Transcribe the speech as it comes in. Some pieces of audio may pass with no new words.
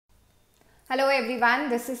Hello everyone,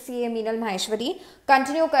 this is C A Meenal Maheshwari।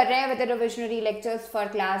 Continue कर रहे हैं with the revisionary lectures for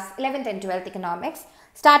class 11th and 12th economics,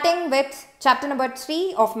 starting with chapter number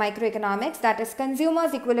 3 of micro economics, that is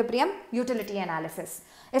consumers equilibrium, utility analysis.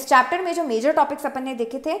 इस chapter में जो major topics अपन ने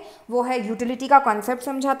देखे थे वो है यूटिलिटी का कॉन्सेप्ट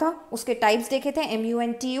समझा था, उसके टाइप्स देखे थे MU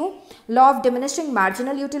and TU, law of diminishing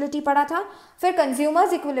marginal utility पढ़ा था, फिर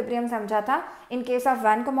कंज्यूमर्स इक्विलिब्रियम समझा था in case of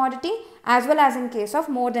one commodity as well as in case of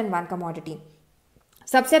more than one commodity.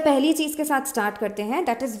 सबसे पहली चीज के साथ स्टार्ट करते हैं,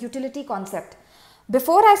 that is utility concept.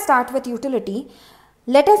 Before I start with utility,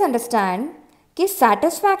 let us understand कि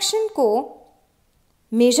सैटिस्फैक्शन को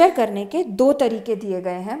मेजर करने के दो तरीके दिए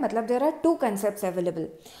गए हैं, मतलब there are to concepts available.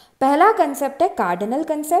 पहला कंसेप्ट है कार्डिनल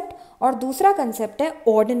कंसेप्ट और दूसरा कंसेप्ट है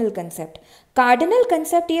ऑर्डिनल कंसेप्ट। कार्डिनल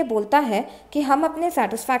कंसेप्ट ये बोलता है कि हम अपने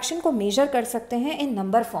सेटिस्फैक्शन को मेजर कर सकते हैं इन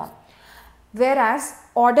number form, whereas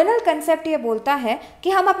ordinal concept ये बोलता है कि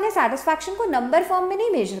हम अपने सेटिस्फैक्शन को नंबर फॉर्म में नहीं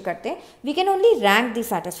मेजर करते, we can only rank the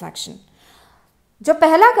satisfaction. जो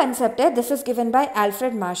पहला कंसेप्ट है this is given by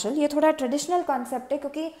Alfred Marshall. ये थोड़ा ट्रेडिशनल कॉन्सेप्ट है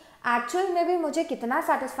क्योंकि एक्चुअल में भी मुझे कितना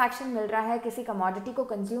सेटिस्फैक्शन मिल रहा है किसी कमोडिटी को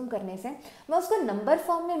कंज्यूम करने से, मैं उसको नंबर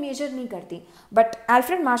फॉर्म में मेजर नहीं करती, but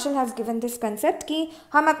Alfred Marshall has given this concept कि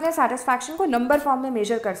हम अपने सेटिस्फैक्शन को नंबर फॉर्म में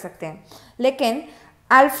मेजर कर सकते हैं। लेकिन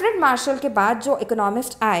अल्फ्रेड मार्शल के बाद जो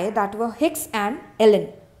इकोनॉमिस्ट आए that were Hicks and Alan,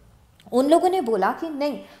 उन लोगों ने बोला कि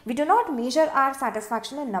नहीं, we do not major are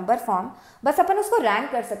satisfaction in number form, बस अपन उसको रैंक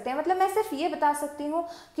कर सकते हैं। मतलब मैं सिर्फ ये बता सकती हूँ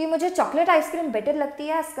कि मुझे चॉकलेट आइसक्रीम बेटर लगती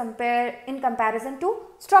है in comparison to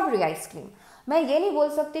strawberry ice cream. मैं ये नहीं बोल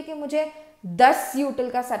सकती कि मुझे 10 यूटिल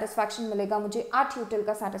का सेटिस्फैक्शन मिलेगा, मुझे 8 यूटिल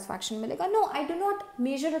का सेटिस्फैक्शन मिलेगा। No, I do not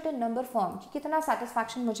measure it in number form कि कितना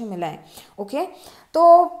सेटिस्फैक्शन मुझे मिला है। ओके,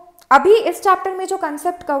 तो अभी इस चैप्टर में जो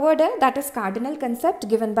कंसेप्ट कवर्ड है that is cardinal concept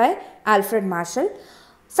given by Alfred Marshall.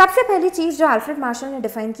 सबसे पहली चीज जो अल्फ्रेड मार्शल ने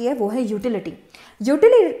डिफाइन की है वो है utility.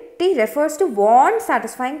 Utility refers to want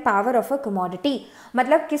satisfying power of a commodity,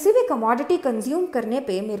 मतलब किसी भी कमोडिटी कंज्यूम करने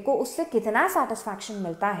पे मेरे को उससे कितना सेटिस्फैक्शन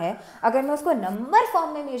मिलता है, अगर मैं उसको नंबर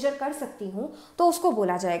फॉर्म में मेजर कर सकती हूँ तो उसको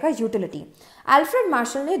बोला जाएगा यूटिलिटी। अल्फ्रेड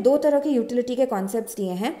मार्शल ने दो तरह की यूटिलिटी के कॉन्सेप्ट्स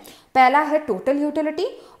दिए हैं, पहला है टोटल यूटिलिटी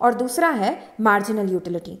और दूसरा है मार्जिनल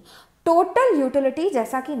यूटिलिटी। टोटल यूटिलिटी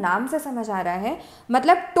जैसा कि नाम से समझ आ रहा है,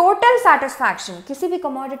 मतलब टोटल सैटिस्फैक्शन, किसी भी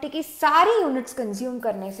कमोडिटी की सारी यूनिट्स कंज्यूम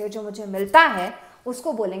करने से जो मुझे मिलता है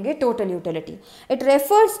उसको बोलेंगे total utility. It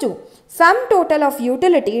refers to sum total of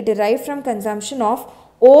utility derive from consumption of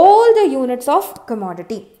all the units of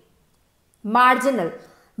commodity. Marginal,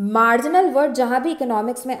 marginal word जहां भी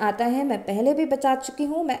इकोनॉमिक्स में आता है, मैं पहले भी बता चुकी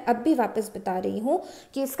हूं, मैं अब भी वापस बता रही हूं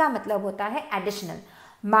कि इसका मतलब होता है एडिशनल।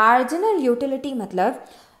 मार्जिनल यूटिलिटी मतलब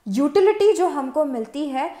यूटिलिटी जो हमको मिलती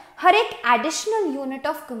है हर एक एडिशनल यूनिट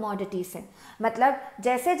ऑफ कमोडिटी से, मतलब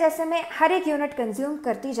जैसे जैसे मैं हर एक यूनिट कंज्यूम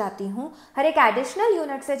करती जाती हूँ, हर एक एडिशनल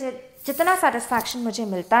यूनिट से जितना सेटिस्फैक्शन मुझे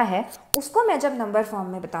मिलता है उसको मैं जब नंबर फॉर्म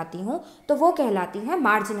में बताती हूँ तो वो कहलाती है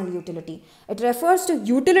marginal utility. It refers to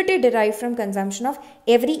utility derive from consumption of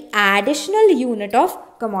every additional unit of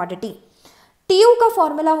commodity. TU का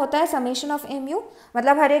फॉर्मूला होता है समेशन ऑफ MU,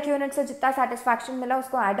 मतलब हर एक यूनिट से जितना सेटिस्फैक्शन मिला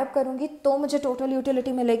उसको एडअप करूंगी तो मुझे टोटल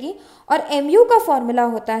यूटिलिटी मिलेगी। और MU का फॉर्मूला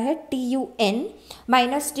होता है TUN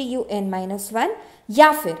माइनस TUN माइनस 1,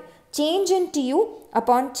 या फिर change in TU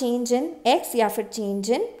upon change in X, या फिर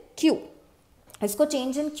चेंज इन Q। इसको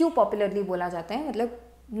चेंज इन Q पॉपुलरली बोला जाता है, मतलब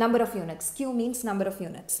number of units, Q means number of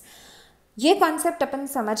units. ये कॉन्सेप्ट अपन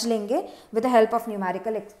समझ लेंगे with the help of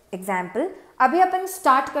numerical example. अभी अपन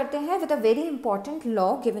स्टार्ट करते हैं with a very important law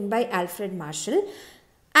given by Alfred Marshall.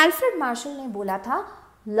 Alfred Marshall ने बोला था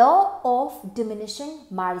law of diminishing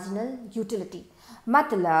marginal utility,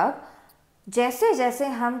 मतलब जैसे जैसे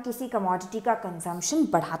हम किसी कमोडिटी का कंजम्पशन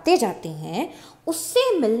बढ़ाते जाते हैं उससे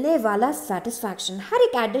मिलने वाला सेटिस्फैक्शन, हर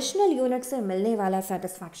एक एडिशनल यूनिट से मिलने वाला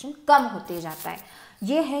सेटिस्फैक्शन कम होते जाता है।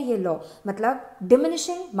 ये है ये लॉ, मतलब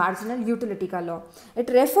डिमिनिशिंग मार्जिनल यूटिलिटी का law.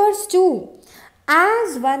 It refers to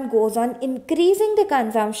as one goes on increasing the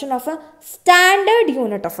consumption of a standard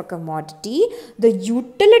unit of a commodity, the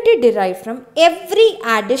utility derived from every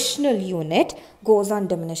additional unit goes on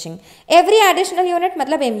diminishing. Every additional unit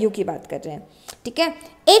मतलब MU की बात कर रहे हैं, ठीक है।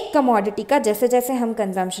 एक commodity का जैसे जैसे हम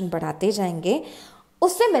consumption बढ़ाते जाएंगे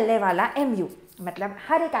उससे मिलने वाला MU, मतलब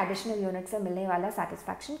हर एक additional unit से मिलने वाला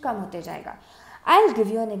satisfaction कम होते जाएगा। I'll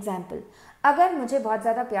give you an example. अगर मुझे बहुत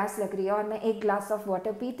ज़्यादा प्यास लग रही है और मैं एक ग्लास ऑफ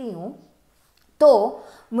वाटर पीती हूँ तो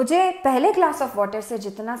मुझे पहले ग्लास ऑफ वाटर से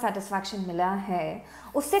जितना सेटिस्फैक्शन मिला है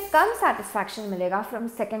उससे कम सेटिस्फैक्शन मिलेगा from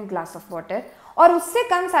second glass of water, और उससे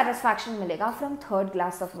कम सेटिस्फैक्शन मिलेगा from third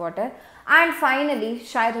glass of water, and finally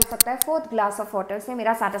शायद हो सकता है फोर्थ ग्लास ऑफ वाटर से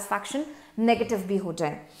मेरा सेटिस्फैक्शन नेगेटिव भी हो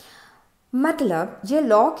जाए। मतलब ये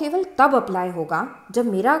लॉ केवल तब अप्लाई होगा जब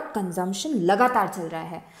मेरा कंजम्पशन लगातार चल रहा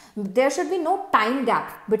है. There should be no time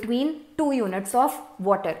gap between 2 units of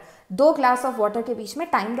water. 2 glass of water के बीच में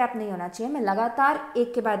टाइम गैप नहीं होना चाहिए. मैं लगातार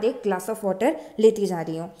एक के बाद एक ग्लास ऑफ वाटर लेती जा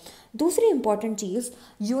रही हूँ. दूसरी important cheese,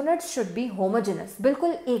 units should be homogeneous,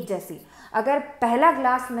 बिल्कुल एक जैसी. अगर पहला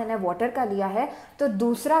ग्लास मैंने वाटर का लिया है तो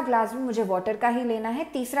दूसरा ग्लास भी मुझे वाटर का ही लेना है.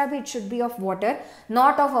 तीसरा भी it should be of water,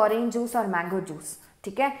 not of orange juice और मैंगो जूस.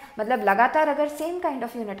 ठीक है, मतलब लगातार अगर सेम काइंड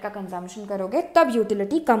ऑफ यूनिट का कंजम्पशन करोगे तब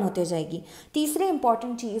यूटिलिटी कम होते जाएगी. तीसरी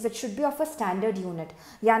important cheese, it should be of a standard unit.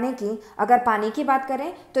 यानी कि अगर पानी की बात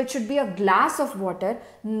करें तो it should be a glass of water,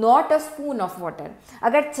 not a spoon of water.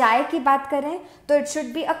 अगर चाय की बात करें तो it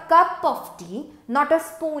should be a cup of T, not a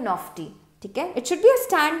spoon of T. ठीक है, it should be a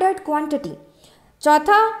standard quantity.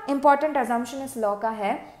 चौथा इंपॉर्टेंट अजम्पशन इस लॉ का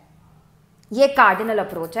है, ये कार्डिनल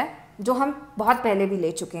अप्रोच है जो हम बहुत पहले भी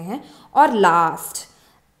ले चुके हैं. और लास्ट,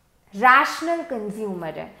 रैशनल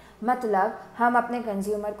कंज्यूमर है. मतलब हम अपने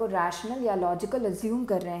कंज्यूमर को रैशनल या लॉजिकल अज्यूम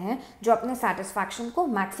कर रहे हैं जो अपने सेटिस्फैक्शन को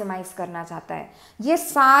मैक्सिमाइज करना चाहता है. ये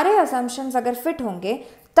सारे असम्पशंस अगर फिट होंगे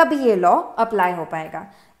तभी ये लॉ अप्लाई हो पाएगा.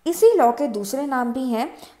 इसी लॉ के दूसरे नाम भी हैं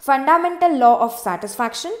फंडामेंटल लॉ ऑफ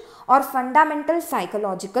सेटिस्फैक्शन और fundamental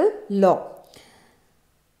psychological law.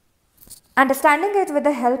 Understanding it with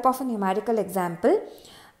the help of a numerical example.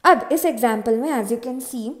 अब इस एग्जाम्पल में एज यू कैन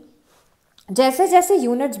सी, जैसे जैसे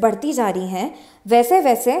यूनिट्स बढ़ती जा रही हैं वैसे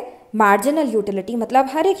वैसे मार्जिनल यूटिलिटी, मतलब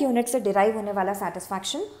हर एक यूनिट से डिराइव होने वाला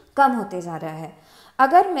सेटिस्फैक्शन कम होते जा रहा है.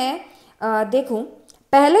 अगर मैं देखूं,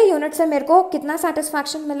 पहले यूनिट से मेरे को कितना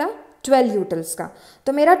सेटिस्फैक्शन मिला, 12 यूटिल्स का,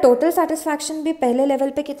 तो मेरा टोटल सेटिस्फैक्शन भी पहले लेवल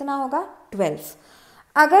पे कितना होगा, 12.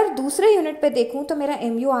 अगर दूसरे यूनिट पे देखूं तो मेरा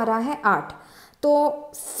MU आ रहा है 8,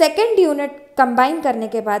 तो सेकेंड यूनिट कंबाइन करने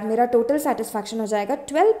के बाद मेरा टोटल सेटिस्फैक्शन हो जाएगा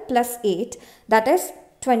 12 + 8, दैट इज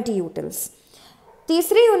 20 यूटिल्स.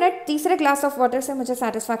 तीसरी यूनिट, तीसरे ग्लास ऑफ वाटर से मुझे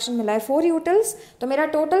सेटिस्फैक्शन मिला है 4 यूटिल्स, तो मेरा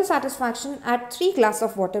total satisfaction eight 3 glass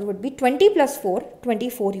of water would be 20 + 4,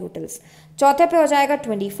 24 utils. चौथे पे हो जाएगा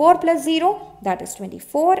 24 + 0, that is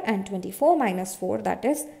 24, and 24 - 4, that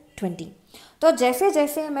is 20. तो जैसे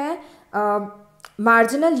जैसे मैं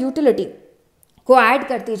मार्जिनल यूटिलिटी को ऐड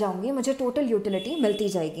करती जाऊंगी मुझे टोटल यूटिलिटी मिलती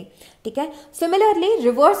जाएगी. ठीक है, सिमिलरली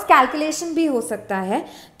रिवर्स कैलकुलेशन भी हो सकता है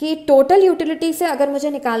कि टोटल यूटिलिटी से अगर मुझे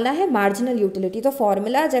निकालना है मार्जिनल यूटिलिटी, तो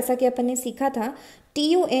फॉर्मूला जैसा कि अपन ने सीखा था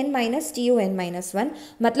TUN - TUN - 1,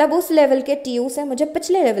 मतलब उस लेवल के TU से मुझे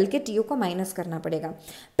पिछले लेवल के TU को माइनस करना पड़ेगा.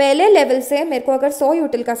 पहले लेवल से मेरे को अगर 100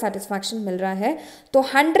 यूटिल का सेटिस्फैक्शन मिल रहा है तो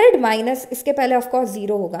 100 माइनस इसके पहले ऑफकोर्स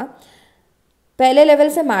 0 होगा. पहले लेवल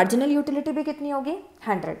से मार्जिनल यूटिलिटी भी कितनी होगी,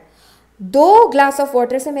 100. 2 ग्लास ऑफ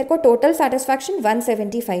वाटर से मेरे को टोटल सेटिस्फैक्शन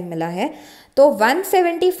 175 मिला है, तो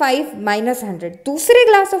 175 - 100. दूसरे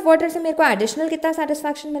ग्लास ऑफ वाटर से मेरे को एडिशनल कितना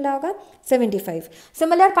सेटिस्फैक्शन मिला होगा, 75.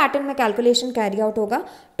 सिमिलर पैटर्न में कैलकुलेशन कैरी आउट होगा.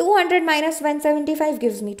 200 - 175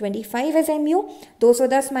 gives me 25 as MU,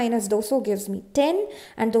 210 - 200 gives me 10,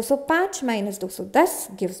 and 205 - 210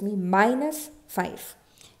 gives me -5.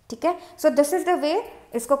 ठीक है, so this is the way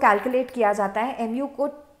इसको कैलकुलेट किया जाता है MU को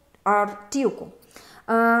और TU को.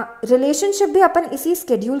 रिलेशनशिप भी अपन इसी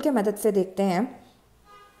स्केड्यूल के मदद से देखते हैं.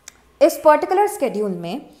 इस पर्टिकुलर स्केड्यूल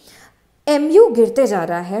में MU गिरते जा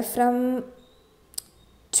रहा है from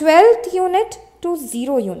 12th unit to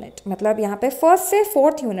 0 unit, मतलब यहाँ पे 1st से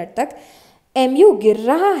 4th यूनिट तक MU गिर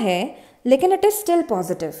रहा है लेकिन इट इज स्टिल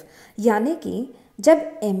पॉजिटिव. यानी कि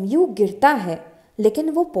जब MU गिरता है लेकिन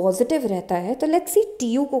वो पॉजिटिव रहता है, तो लेट्स सी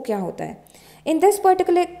TU को क्या होता है. In this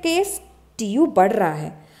particular case TU बढ़ रहा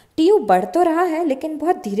है. TU बढ़ तो रहा है लेकिन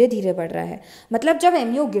बहुत धीरे धीरे बढ़ रहा है. मतलब जब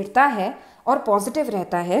MU गिरता है और पॉजिटिव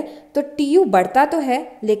रहता है तो TU बढ़ता तो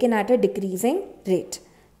है लेकिन एट अ डिक्रीजिंग रेट.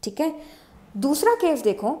 ठीक है, दूसरा केस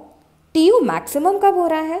देखो, TU मैक्सिमम कब हो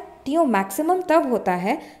रहा है, TU मैक्सिमम तब होता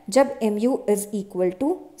है जब MU इज इक्वल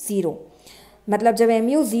टू 0. मतलब जब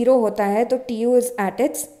MU 0 होता है तो TU is at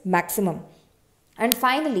its maximum. And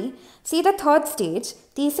finally see the third stage,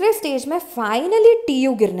 तीसरे स्टेज में फाइनली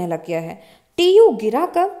TU गिरने लग गया है. TU गिरा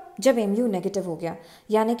कब, जब MU नेगेटिव हो गया.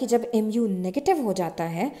 यानी कि जब MU नेगेटिव हो जाता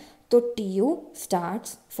है तो TU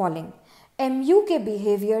स्टार्ट्स फॉलिंग. MU के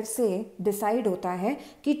बिहेवियर से डिसाइड होता है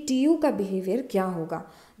कि TU का बिहेवियर क्या होगा.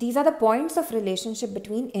 These are the points of relationship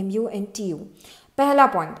between MU and TU. पहला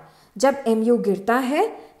पॉइंट, जब MU गिरता है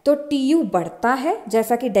तो TU बढ़ता है,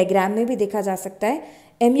 जैसा कि डायग्राम में भी देखा जा सकता है.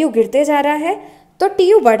 MU गिरते जा रहा है तो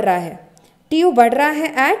TU बढ़ रहा है. TU बढ़ रहा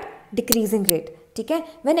है एट डिक्रीजिंग रेट. ठीक है,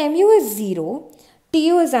 when MU is 0,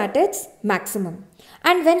 TU is at its maximum,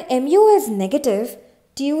 and when MU is negative,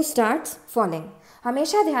 TU starts falling.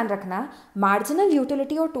 हमेशा ध्यान रखना, मार्जिनल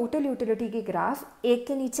यूटिलिटी और टोटल यूटिलिटी के ग्राफ एक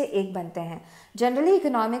के नीचे एक बनते हैं। जनरली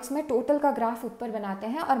इकोनॉमिक्स में टोटल का ग्राफ ऊपर बनाते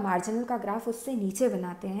हैं और मार्जिनल का ग्राफ उससे नीचे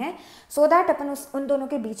बनाते हैं, सो दैट अपन उन दोनों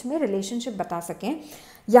के बीच में रिलेशनशिप बता सकें।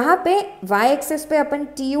 यहाँ पे y एक्सिस पे अपन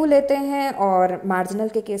TU लेते हैं और मार्जिनल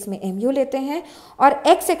के केस में MU लेते हैं, और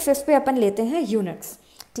x एक्सिस पे अपन लेते हैं यूनिट्स।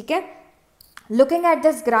 ठीक है, looking at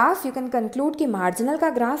this graph you can conclude कि मार्जिनल का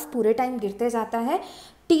ग्राफ पूरे टाइम गिरते जाता है,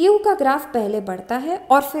 TU का ग्राफ पहले बढ़ता है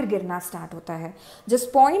और फिर गिरना स्टार्ट होता है। जिस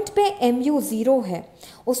पॉइंट पे MU 0 है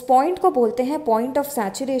उस पॉइंट को बोलते हैं पॉइंट ऑफ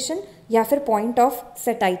सैचुरेशन या फिर पॉइंट ऑफ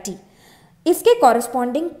सेटाइटी। इसके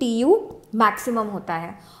कॉरस्पॉन्डिंग TU मैक्सिमम होता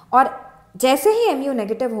है, और जैसे ही MU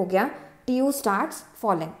नेगेटिव हो गया TU starts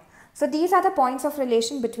falling. So these are the points of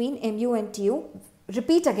relation between MU and TU।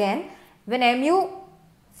 Repeat again, when MU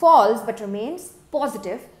falls but remains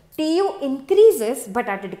positive, TU increases but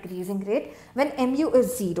at a decreasing rate. When MU is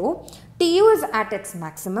 0, TU is at its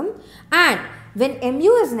maximum, and when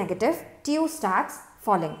MU is negative, TU starts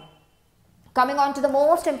falling. Coming on to the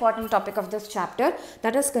most important topic of this chapter,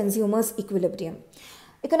 that is consumers equilibrium.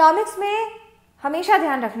 Economics में हमेशा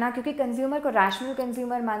ध्यान रखना, क्योंकि consumer को rational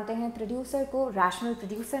consumer मानते हैं, producer को rational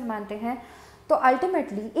producer मानते हैं, तो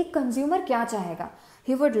अल्टीमेटली एक कंज्यूमर क्या चाहेगा?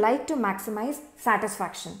 He would like to maximise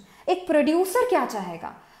satisfaction. एक प्रोड्यूसर क्या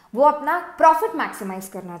चाहेगा? वो अपना प्रॉफिट मैक्सिमाइज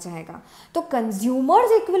करना चाहेगा। तो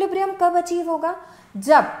कंज्यूमर्स इक्विलिब्रियम कब अचीव होगा?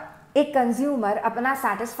 जब एक कंज्यूमर अपना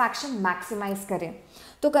सेटिस्फैक्शन मैक्सिमाइज करे।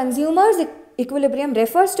 तो consumers equilibrium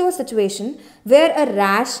refers to a situation where a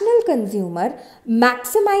rational consumer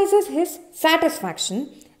maximizes his satisfaction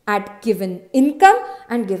at given income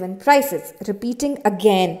and given prices. Repeating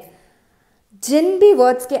again, जिन भी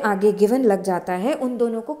वर्ड्स के आगे गिवन लग जाता है उन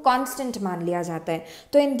दोनों को कांस्टेंट मान लिया जाता है।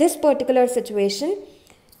 तो in this particular situation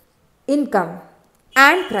income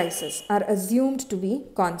and prices are assumed to be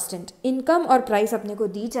constant. Income और प्राइस अपने को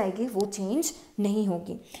दी जाएगी, वो चेंज नहीं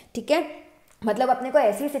होगी। ठीक है, मतलब अपने को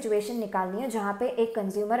ऐसी सिचुएशन निकालनी है जहाँ पे एक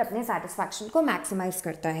कंज्यूमर अपने सेटिस्फैक्शन को मैक्सिमाइज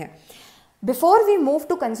करता है। Before we move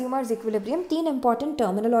to consumers equilibrium, 3 important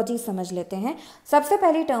terminology समझ लेते हैं। सबसे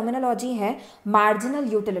पहली टर्मिनोलॉजी है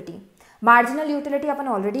मार्जिनल यूटिलिटी। मार्जिनल यूटिलिटी अपन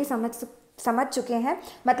ऑलरेडी समझ चुके हैं,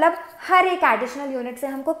 मतलब हर एक एडिशनल यूनिट से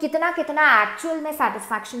हमको कितना कितना एक्चुअल में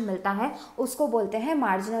सेटिस्फैक्शन मिलता है, उसको बोलते हैं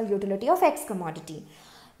marginal utility of x commodity.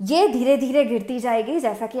 ये धीरे धीरे गिरती जाएगी,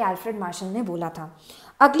 जैसा कि अल्फ्रेड मार्शल ने बोला था।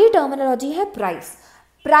 अगली टर्मिनोलॉजी है प्राइस।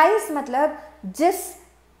 प्राइस मतलब जिस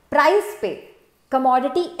प्राइस पे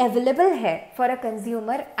कमोडिटी अवेलेबल है for a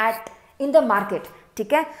consumer eight in the market.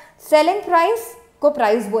 ठीक है, सेलिंग प्राइस को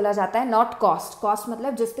प्राइस बोला जाता है, नॉट कॉस्ट। कॉस्ट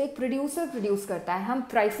मतलब जिस पे एक प्रोड्यूसर प्रोड्यूस करता है, हम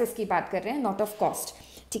प्राइसेस की बात कर रहे हैं, नॉट ऑफ कॉस्ट।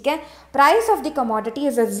 ठीक है, price of the commodity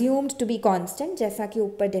is assumed to be constant, जैसा कि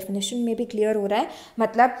ऊपर डेफिनेशन में भी क्लियर हो रहा है।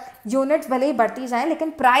 मतलब यूनिट्स भले ही बढ़ती जाएं लेकिन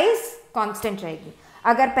प्राइस कांस्टेंट रहेगी।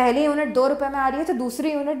 अगर पहली यूनिट 2 रुपये में आ रही है तो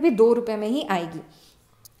दूसरी यूनिट भी 2 रुपये में ही आएगी।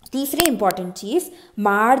 तीसरी इंपॉर्टेंट चीज,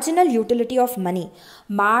 marginal utility of money.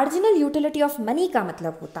 Marginal utility of money का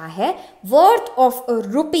मतलब होता है worth of a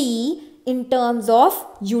rupee in terms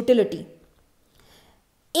of utility.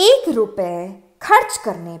 1 रुपये खर्च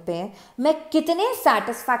करने पे मैं कितने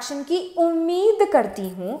सेटिस्फैक्शन की उम्मीद करती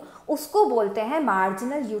हूं, उसको बोलते हैं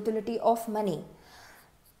marginal utility of money.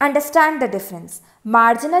 Understand the difference.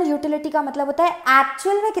 Marginal utility का मतलब होता है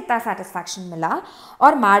एक्चुअल में कितना सेटिस्फैक्शन मिला,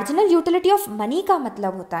 और मार्जिनल यूटिलिटी ऑफ मनी का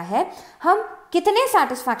मतलब होता है हम कितने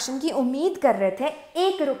सेटिस्फैक्शन की उम्मीद कर रहे थे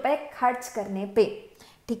 1 रुपये खर्च करने पे।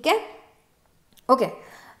 ठीक है, okay.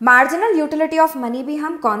 Marginal utility of money भी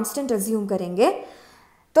हम कांस्टेंट अज्यूम करेंगे।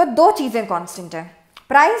 तो 2 चीजें कांस्टेंट है,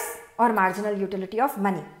 प्राइस और marginal utility of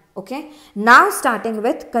money. Okay, now starting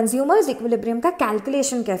with consumers equilibrium का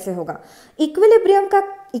कैलकुलेशन कैसे होगा। इक्विलिब्रियम का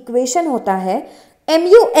इक्वेशन होता है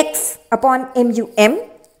MUX upon MUM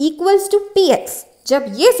equals to PX। जब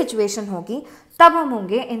ये सिचुएशन होगी तब हम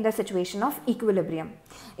होंगे in the situation of equilibrium.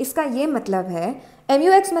 इसका ये मतलब है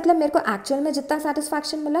MUX मतलब मेरे को एक्चुअल में जितना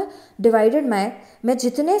सेटिस्फैक्शन मिला डिवाइडेड मैं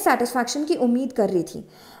जितने सेटिस्फैक्शन की उम्मीद कर रही थी।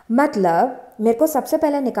 मतलब मेरे को सबसे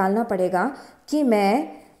पहले निकालना पड़ेगा कि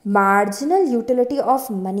मैं मार्जिनल यूटिलिटी ऑफ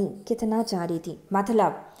मनी कितना चाह रही थी,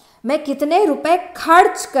 मतलब मैं कितने रुपए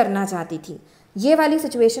खर्च करना चाहती थी। ये वाली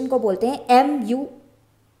सिचुएशन को बोलते हैं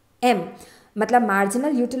MUM, मतलब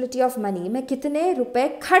मार्जिनल यूटिलिटी ऑफ मनी। मैं कितने रुपए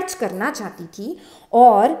खर्च करना चाहती थी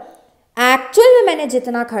और एक्चुअल में मैंने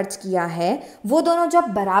जितना खर्च किया है, वो दोनों जब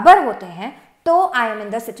बराबर होते हैं तो I am in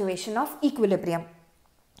the situation of equilibrium.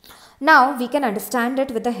 Now we can understand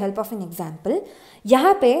it with the help of an example.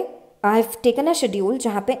 यहाँ पे I have taken a schedule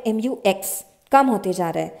जहाँ पे MUX कम होते जा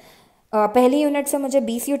रहा है। पहली यूनिट से मुझे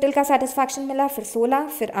 20 यूटिल का सेटिस्फैक्शन मिला, फिर 16,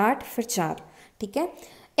 फिर 8, फिर 4। ठीक है,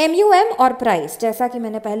 MUM और प्राइस, जैसा कि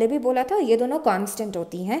मैंने पहले भी बोला था, ये दोनों कांस्टेंट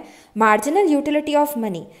होती हैं। मार्जिनल यूटिलिटी ऑफ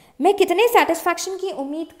मनी, मैं कितने सेटिस्फैक्शन की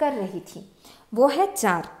उम्मीद कर रही थी, वो है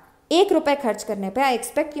 4। 1 रुपये खर्च करने पे आई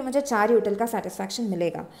एक्सपेक्ट कि मुझे 4 यूटिल का सेटिस्फैक्शन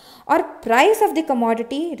मिलेगा। और price of the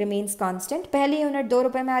commodity remains constant, पहली यूनिट 2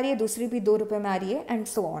 रुपये में आ रही है, दूसरी भी 2 रुपये में आ रही है, एंड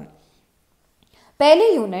सो ऑन। पहली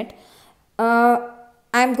unit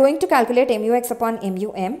I am going to calculate MUX upon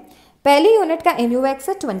MUM। पहली यूनिट का MUX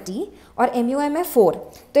है 20 और MUM है 4,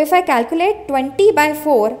 तो इफ़ आई कैलकुलेट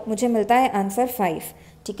 20/4 मुझे मिलता है आंसर 5।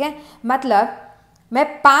 ठीक है, मतलब मैं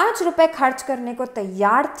 5 रुपये खर्च करने को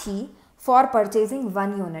तैयार थी फॉर परचेजिंग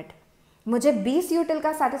 1 यूनिट। मुझे 20 यूटिल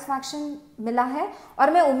का सेटिस्फैक्शन मिला है और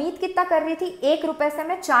मैं उम्मीद कितना कर रही थी, 1 रुपये से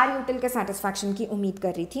मैं 4 यूटिल के सेटिस्फैक्शन की उम्मीद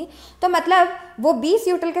कर रही थी। तो मतलब वो 20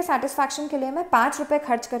 यूटिल के सेटिस्फैक्शन के लिए मैं 5 रुपये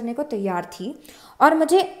खर्च करने को तैयार थी और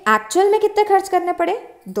मुझे एक्चुअल में कितने खर्च करने पड़े,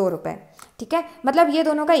 2 रुपये। ठीक है, मतलब ये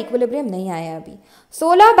दोनों का इक्विलिब्रियम नहीं आया अभी।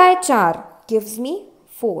 16/4 गिव्स मी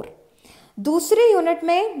 4। दूसरी यूनिट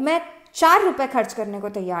में मैं 4 रुपये खर्च करने को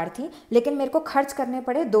तैयार थी, लेकिन मेरे को खर्च करने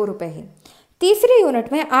पड़े 2 रुपये ही। तीसरी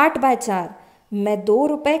यूनिट में 8/4 मैं 2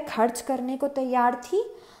 रुपये खर्च करने को तैयार थी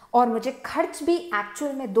और मुझे खर्च भी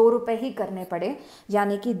एक्चुअल में 2 रुपये ही करने पड़े,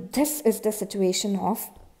 यानी कि this is the situation of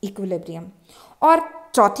equilibrium. और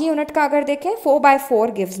चौथी यूनिट का अगर देखें,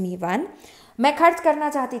 4/4 गिव्स मी 1। मैं खर्च करना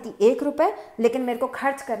चाहती थी 1 रुपये, लेकिन मेरे को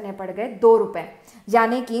खर्च करने पड़ गए 2 रुपये,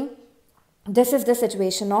 यानी कि this is the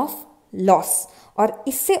situation of loss. और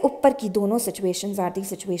इससे ऊपर की दोनों situations are the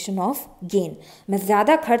situation of gain. मैं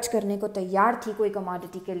ज़्यादा खर्च करने को तैयार थी कोई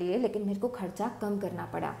कमोडिटी के लिए, लेकिन मेरे को खर्चा कम करना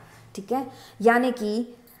पड़ा। ठीक है, यानी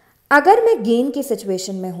कि अगर मैं गेन की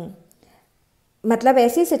सिचुएशन में हूँ, मतलब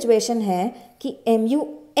ऐसी सिचुएशन है कि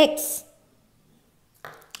MUX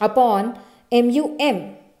upon MUM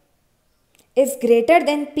is greater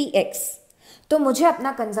than PX, तो मुझे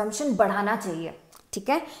अपना कंजम्पशन बढ़ाना चाहिए। ठीक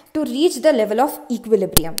है, to reach the level of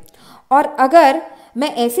equilibrium. और अगर मैं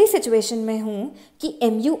ऐसी सिचुएशन में हूँ कि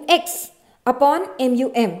MUX upon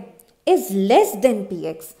MUM is less than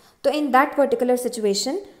PX, तो इन दैट पर्टिकुलर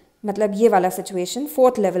सिचुएशन, मतलब ये वाला सिचुएशन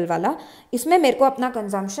 4th लेवल वाला, इसमें मेरे को अपना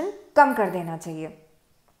कंजम्पशन कम कर देना चाहिए।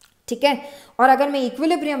 ठीक है, और अगर मैं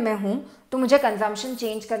इक्विलिब्रियम में हूँ तो मुझे कंजम्पशन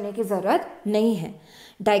चेंज करने की ज़रूरत नहीं है।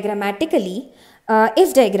 डायग्रामेटिकली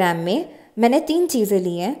इस डायग्राम में मैंने 3 चीज़ें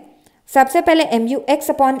ली हैं। सबसे पहले MUX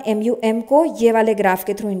अपॉन MUM को ये वाले ग्राफ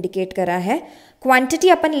के थ्रू इंडिकेट करा है। क्वांटिटी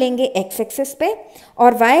अपन लेंगे x एक्सिस पे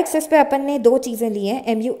और y एक्सिस पे अपन ने 2 चीज़ें ली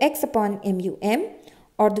हैं, MUX अपॉन MUM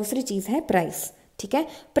और दूसरी चीज़ है प्राइस। ठीक है,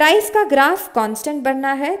 प्राइस का ग्राफ कांस्टेंट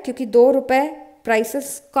बनना है क्योंकि 2 रुपये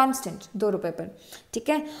प्राइसेस कांस्टेंट 2 रुपये पर। ठीक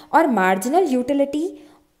है, और मार्जिनल यूटिलिटी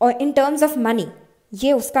और इन टर्म्स ऑफ मनी,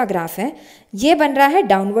 ये उसका ग्राफ है, ये बन रहा है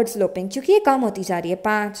डाउनवर्ड स्लोपिंग, क्योंकि ये कम होती जा रही है,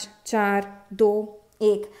 5, 4, 2,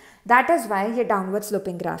 1। दैट इज़ वाई ये डाउनवर्ड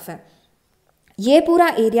स्लोपिंग ग्राफ है। ये पूरा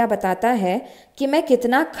एरिया बताता है कि मैं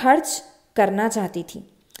कितना खर्च करना चाहती थी।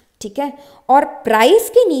 ठीक है, और प्राइस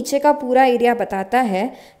के नीचे का पूरा एरिया बताता है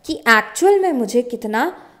कि एक्चुअल में मुझे कितना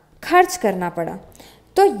खर्च करना पड़ा।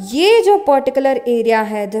 तो ये जो पर्टिकुलर एरिया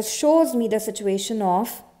है, this shows me the situation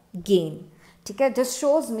of gain. ठीक है, this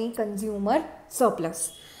shows me consumer surplus.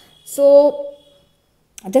 So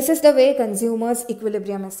this is the way consumers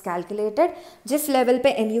equilibrium is calculated. जिस लेवल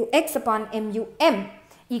पे MUX upon MUM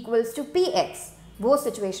equals to PX, वो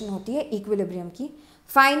सिचुएशन होती है equilibrium की।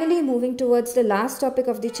 Finally moving towards the last topic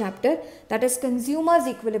of the chapter, that is consumers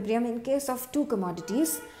equilibrium in case of 2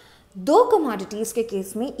 commodities. 2 commodities के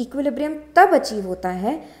case में equilibrium तब achieve होता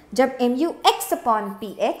है जब MUX upon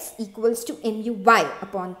PX equals to MUY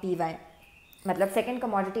upon PY। मतलब second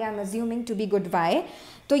commodity I am assuming to be good Y,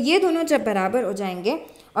 तो ये दोनों जब बराबर हो जाएंगे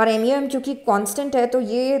और MUM क्योंकि कांस्टेंट है, तो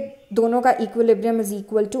ये दोनों का equilibrium is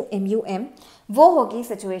equal to MUM, वो होगी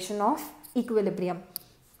situation of equilibrium.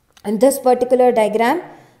 In this particular diagram,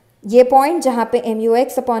 ये पॉइंट जहाँ पे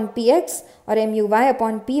MUX अपॉन PX और MUY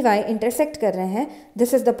अपॉन PY इंटरसेक्ट कर रहे हैं,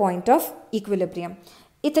 this is the point of equilibrium.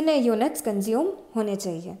 इतने यूनिट्स कंज्यूम होने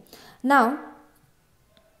चाहिए। नाउ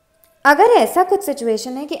अगर ऐसा कुछ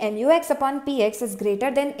सिचुएशन है कि MUX upon PX is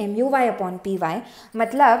greater than MUY upon PY,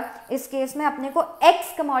 मतलब इस केस में अपने को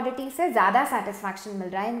X कमोडिटी से ज़्यादा सेटिस्फैक्शन मिल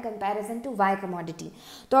रहा है in comparison to Y commodity,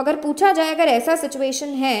 तो अगर पूछा जाए अगर ऐसा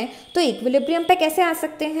सिचुएशन है तो इक्विलिब्रियम पे कैसे आ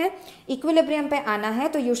सकते हैं? इक्विलिब्रियम पे आना है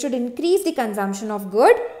तो you should increase the consumption of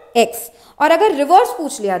good X। और अगर रिवर्स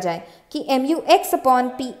पूछ लिया जाए कि MUX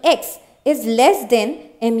upon PX is less than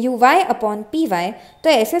MUY upon PY, तो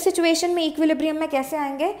ऐसे सिचुएशन में इक्विलिब्रियम में कैसे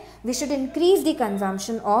आएंगे? We should increase the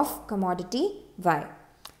consumption of commodity Y।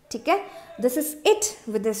 ठीक है, this is it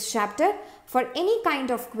with this chapter. For any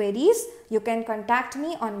kind of queries you can contact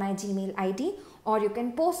me on my Gmail ID or you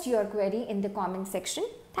can post your query in the comment section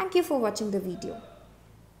Thank you for watching the video.